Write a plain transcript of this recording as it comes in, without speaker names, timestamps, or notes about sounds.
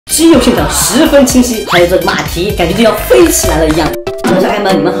肌肉线条十分清晰，还有这马蹄感觉就要飞起来了一样。小孩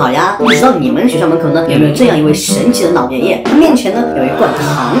们，你们好呀！不知道你们学校门口呢有没有这样一位神奇的老爷爷？他面前呢有一罐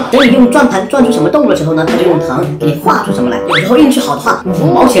糖，等你用转盘转出什么动物的时候呢，他就用糖给你画出什么来。有时候运气好的话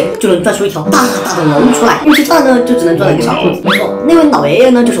，5毛钱就能转出一条大大的龙出来；运气差呢，就只能转了一个小兔子。没错，那位老爷爷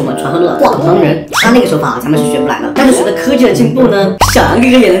呢，就是我们传说中的画糖人。他那个手法咱们是学不来的，但是随着科技的进步呢，小杨哥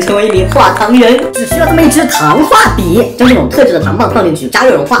哥也能成为一名画糖人。只需要这么一支糖画笔，将这种特制的糖棒放进去，加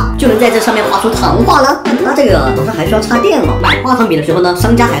热融化，就能在这上面画出糖画了。那这个好像还需要插电哦。买画糖笔的时候呢，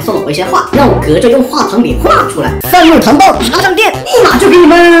商家还送了我一些画，让我隔着用画糖笔画出来。放入糖棒，插上电，立马就给你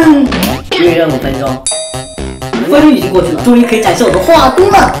们。预热5分钟，5分钟已经过去了，终于可以展示我的画工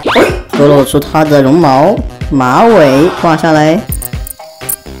了。勾勒出它的绒毛、马尾，画下来。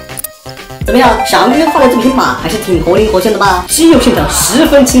怎么样，小杨哥哥画的这匹马还是挺活灵活现的吧？肌肉线条十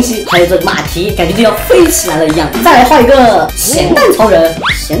分清晰，还有这马蹄感觉就要飞起来了一样。再来画一个咸蛋超人，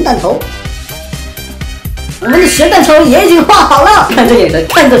咸蛋头。我们的咸蛋超人也已经画好了，看这眼神，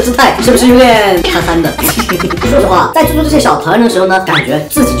看这姿态，是不是有点憨憨的？说实话，在制作这些小糖人的时候呢，感觉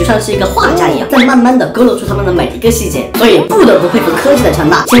自己就像是一个画家一样，在慢慢的勾勒出他们的每一个细节，所以不得不佩服科技的强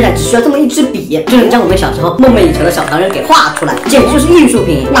大。现在只需要这么一支笔，就能将我们小时候梦寐以求的小糖人给画出来，简直就是艺术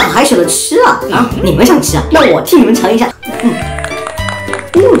品，哪还舍得吃啊？你们想吃啊？那我替你们尝一下。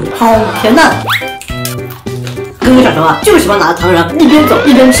好甜呐！哥哥小时候啊，就喜欢拿着糖人一边走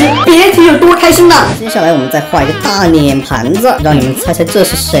一边吃，别提有多开心了。接下来我们再画一个大脸盘子，让你们猜猜这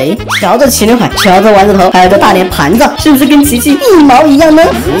是谁？瞧着齐刘海，瞧着丸子头，还有个大脸盘子，是不是跟琪琪一毛一样呢？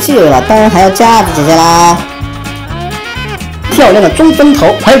琪琪有了，当然还要架子姐姐啦。漂亮的中分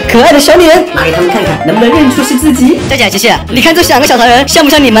头，还有可爱的小脸，拿给他们看看，能不能认出是自己？佳佳姐姐，你看这2个小糖人像不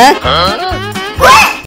像你们？